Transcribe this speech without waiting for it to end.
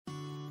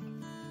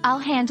I'll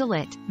handle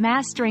it,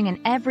 mastering an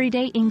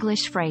everyday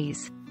English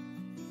phrase.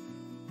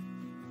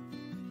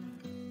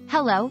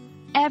 Hello,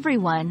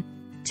 everyone.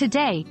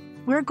 Today,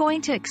 we're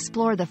going to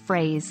explore the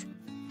phrase,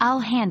 I'll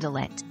handle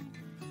it.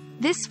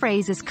 This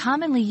phrase is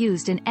commonly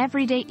used in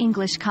everyday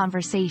English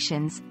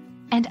conversations,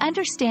 and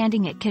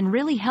understanding it can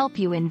really help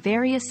you in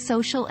various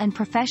social and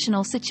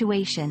professional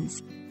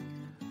situations.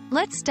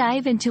 Let's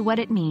dive into what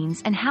it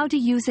means and how to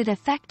use it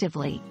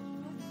effectively.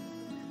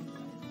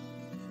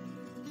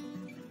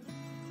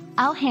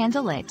 I'll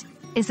handle it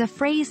is a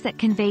phrase that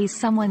conveys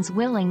someone's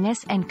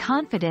willingness and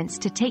confidence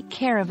to take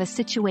care of a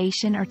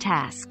situation or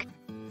task.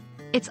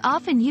 It's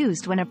often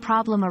used when a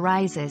problem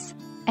arises,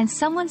 and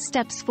someone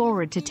steps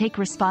forward to take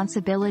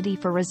responsibility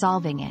for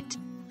resolving it.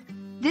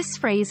 This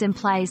phrase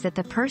implies that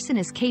the person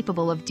is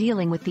capable of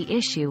dealing with the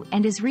issue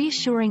and is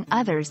reassuring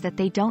others that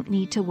they don't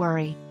need to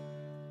worry.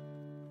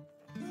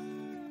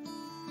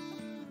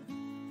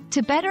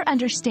 To better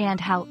understand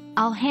how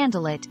I'll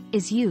handle it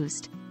is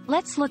used,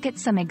 let's look at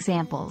some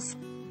examples.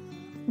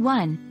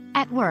 1.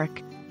 At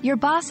work, your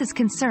boss is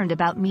concerned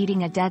about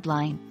meeting a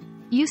deadline.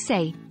 You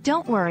say,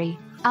 "Don't worry,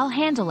 I'll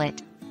handle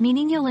it,"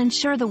 meaning you'll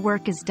ensure the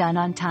work is done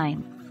on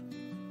time.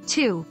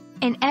 2.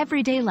 In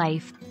everyday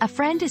life, a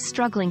friend is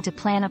struggling to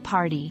plan a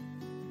party.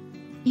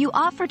 You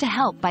offer to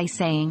help by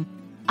saying,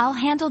 "I'll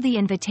handle the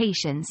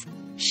invitations,"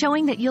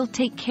 showing that you'll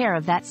take care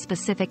of that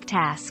specific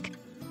task.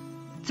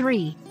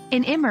 3.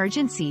 In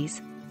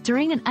emergencies,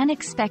 during an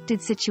unexpected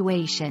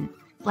situation,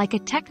 like a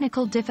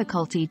technical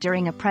difficulty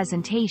during a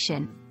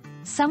presentation,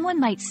 someone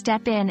might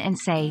step in and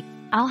say,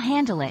 "I'll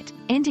handle it,"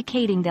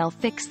 indicating they'll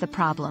fix the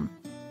problem.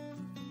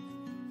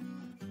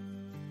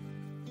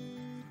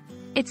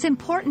 It's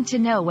important to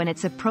know when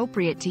it's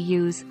appropriate to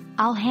use,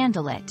 "I'll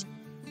handle it."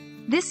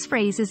 This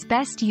phrase is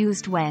best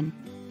used when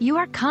you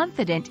are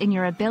confident in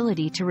your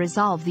ability to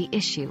resolve the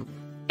issue.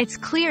 It's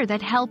clear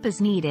that help is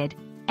needed,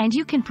 and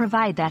you can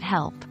provide that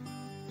help.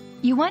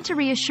 You want to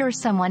reassure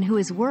someone who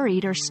is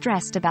worried or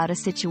stressed about a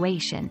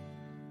situation.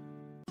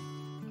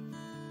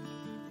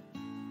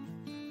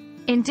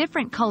 In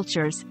different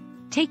cultures,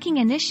 taking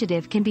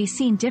initiative can be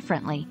seen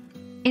differently.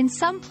 In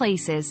some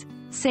places,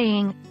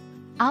 saying,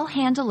 "I'll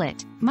handle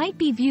it," might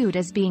be viewed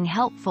as being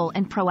helpful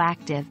and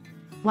proactive,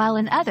 while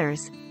in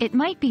others, it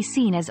might be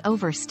seen as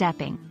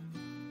overstepping.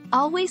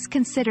 Always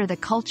consider the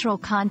cultural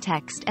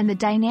context and the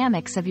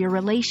dynamics of your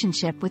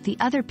relationship with the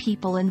other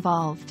people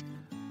involved.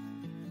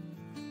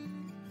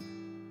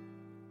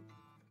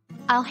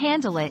 "I'll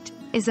handle it"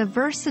 is a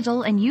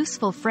versatile and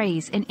useful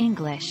phrase in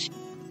English.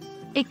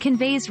 It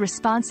conveys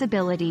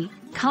responsibility,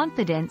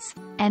 confidence,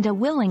 and a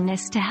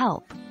willingness to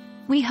help.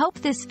 We hope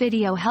this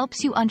video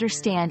helps you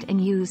understand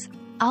and use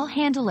 "I'll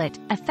handle it"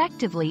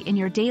 effectively in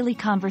your daily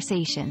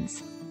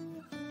conversations.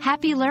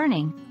 Happy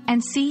learning,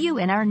 and see you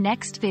in our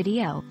next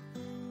video.